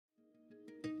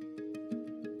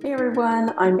Hey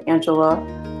everyone, I'm Angela,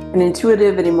 an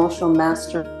intuitive and emotional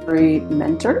mastery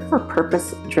mentor for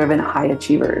purpose driven high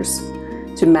achievers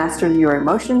to master your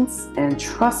emotions and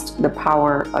trust the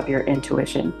power of your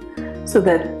intuition so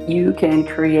that you can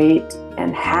create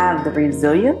and have the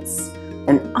resilience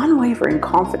and unwavering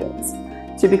confidence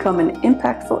to become an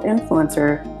impactful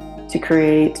influencer to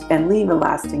create and leave a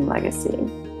lasting legacy.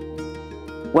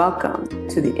 Welcome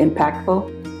to the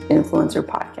Impactful Influencer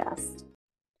Podcast.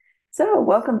 So,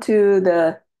 welcome to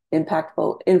the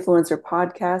Impactful Influencer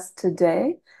Podcast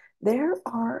today. There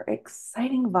are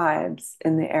exciting vibes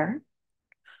in the air.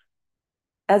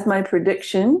 As my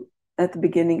prediction at the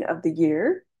beginning of the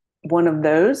year, one of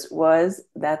those was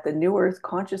that the New Earth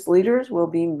conscious leaders will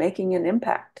be making an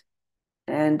impact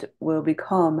and will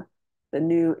become the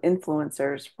new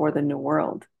influencers for the new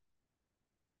world.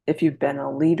 If you've been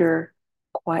a leader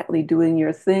quietly doing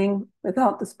your thing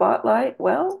without the spotlight,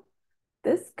 well,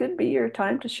 this could be your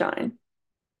time to shine.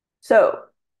 So,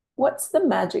 what's the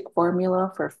magic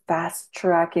formula for fast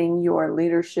tracking your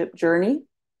leadership journey?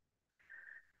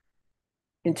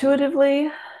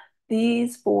 Intuitively,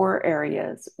 these four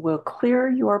areas will clear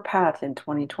your path in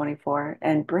 2024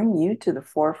 and bring you to the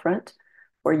forefront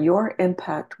where your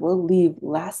impact will leave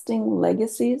lasting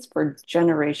legacies for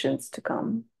generations to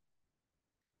come.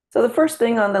 So, the first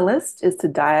thing on the list is to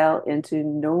dial into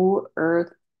no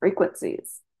earth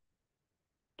frequencies.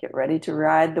 Get ready to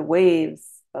ride the waves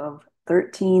of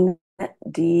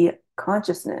 13D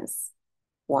consciousness.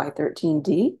 Why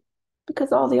 13D?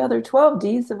 Because all the other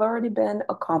 12Ds have already been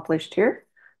accomplished here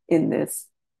in this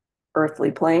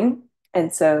earthly plane.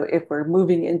 And so if we're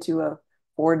moving into a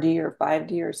 4D or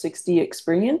 5D or 6D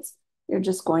experience, you're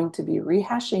just going to be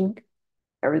rehashing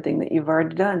everything that you've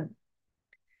already done.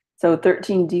 So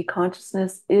 13D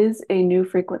consciousness is a new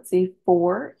frequency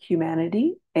for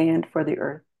humanity and for the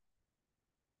earth.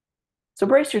 So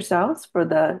brace yourselves for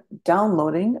the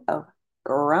downloading of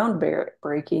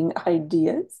groundbreaking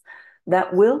ideas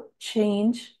that will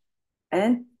change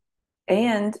and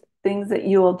and things that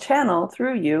you will channel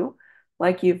through you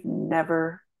like you've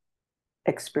never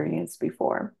experienced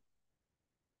before.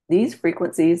 These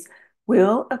frequencies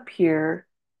will appear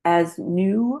as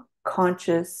new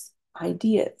conscious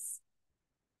ideas.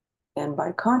 And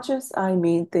by conscious, I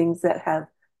mean things that have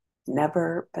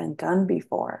never been done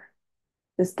before.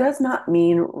 This does not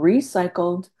mean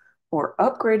recycled or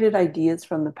upgraded ideas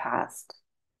from the past.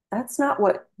 That's not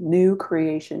what new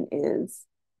creation is.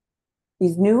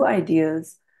 These new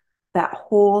ideas that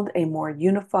hold a more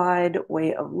unified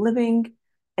way of living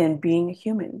and being a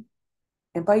human.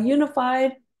 And by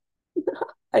unified,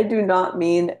 I do not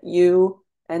mean you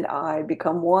and I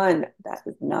become one. That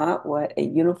is not what a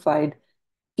unified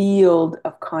field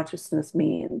of consciousness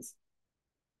means.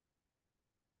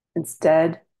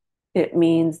 Instead, it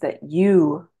means that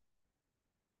you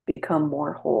become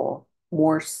more whole,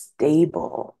 more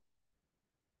stable,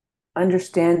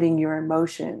 understanding your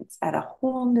emotions at a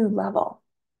whole new level,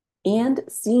 and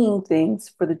seeing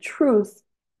things for the truth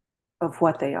of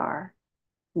what they are,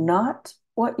 not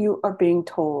what you are being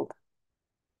told.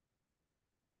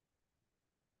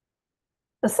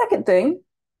 The second thing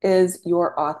is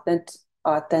your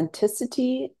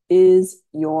authenticity is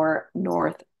your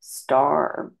North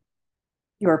Star.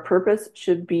 Your purpose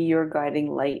should be your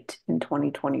guiding light in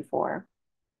 2024.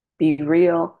 Be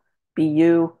real, be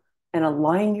you, and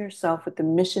align yourself with the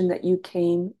mission that you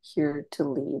came here to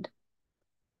lead.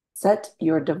 Set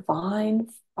your divine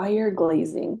fire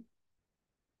glazing,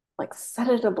 like set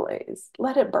it ablaze,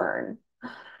 let it burn.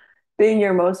 Being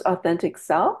your most authentic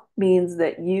self means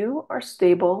that you are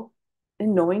stable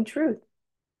in knowing truth,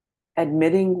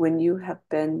 admitting when you have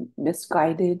been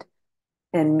misguided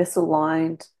and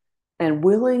misaligned, and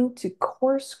willing to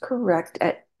course correct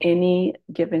at any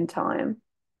given time.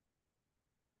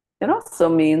 It also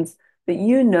means that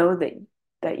you know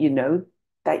that you know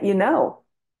that you know.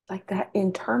 Like that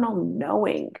internal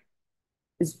knowing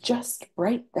is just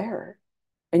right there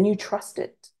and you trust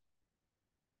it.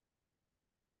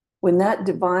 When that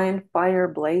divine fire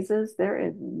blazes, there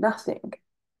is nothing,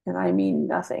 and I mean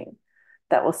nothing,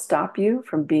 that will stop you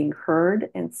from being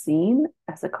heard and seen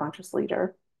as a conscious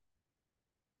leader.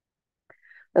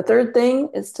 The third thing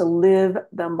is to live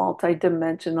the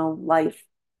multidimensional life.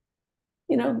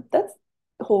 That's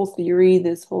the whole theory,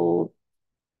 this whole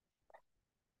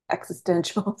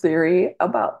existential theory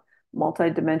about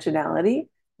multidimensionality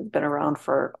has been around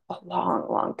for a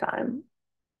long, long time.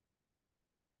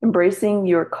 Embracing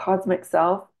your cosmic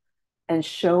self and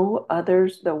show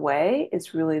others the way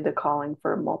is really the calling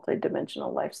for a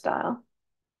multidimensional lifestyle.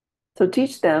 So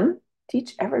teach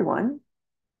everyone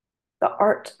the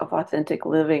art of authentic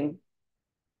living.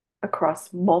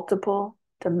 across multiple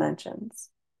dimensions.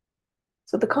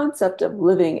 So the concept of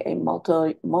living a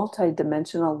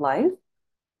multi-dimensional life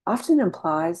often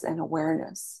implies an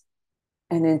awareness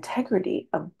and integrity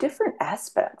of different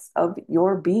aspects of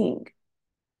your being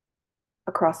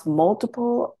across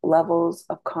multiple levels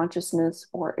of consciousness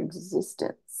or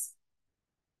existence.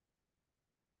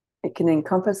 It can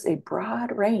encompass a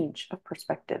broad range of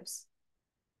perspectives,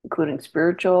 including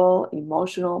spiritual,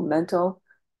 emotional, mental,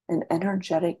 and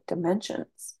energetic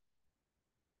dimensions.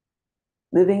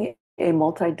 Living a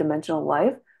multidimensional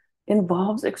life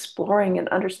involves exploring and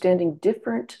understanding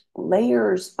different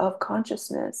layers of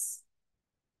consciousness,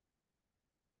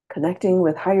 connecting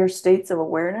with higher states of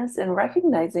awareness, and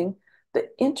recognizing the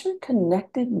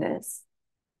interconnectedness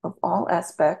of all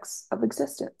aspects of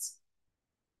existence.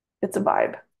 It's a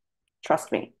vibe.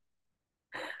 Trust me.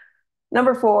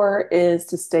 Number 4 is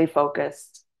to stay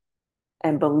focused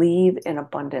and believe in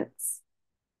abundance.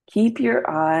 Keep your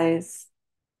eyes,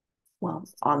 well,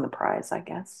 on the prize, I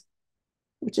guess,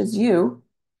 which is you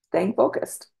staying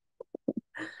focused.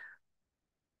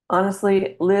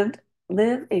 Honestly, live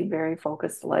a very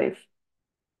focused life.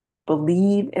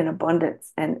 Believe in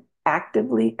abundance and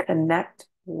actively connect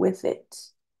with it.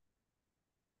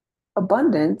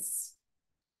 Abundance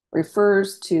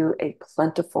refers to a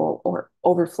plentiful or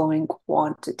overflowing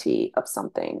quantity of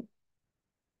something.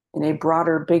 In a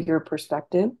broader, bigger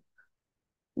perspective,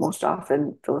 most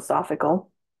often philosophical,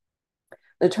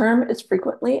 the term is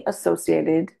frequently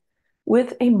associated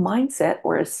with a mindset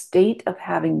or a state of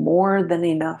having more than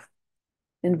enough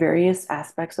in various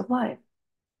aspects of life,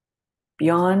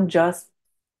 beyond just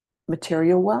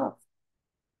material wealth.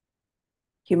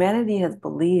 Humanity has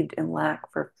believed in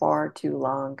lack for far too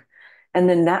long, and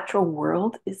the natural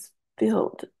world is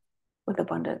filled with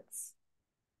abundance.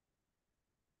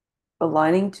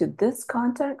 Aligning to this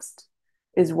context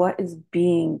is what is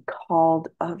being called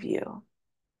of you.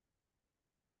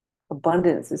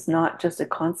 Abundance is not just a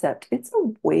concept, it's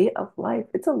a way of life,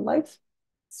 it's a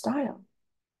lifestyle.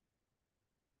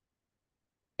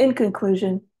 In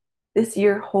conclusion, this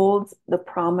year holds the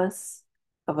promise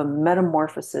of a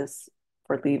metamorphosis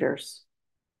for leaders.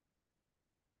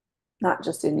 Not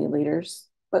just any leaders,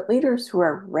 but leaders who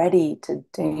are ready to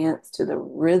dance to the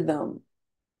rhythm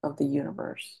of the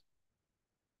universe.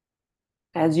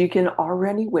 As you can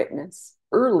already witness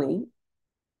early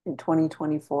in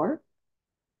 2024,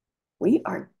 we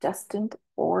are destined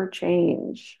for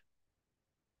change.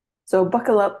 So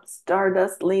buckle up,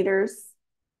 Stardust leaders.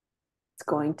 It's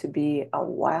going to be a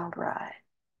wild ride.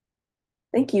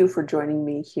 Thank you for joining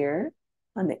me here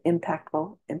on the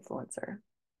Impactful Influencer.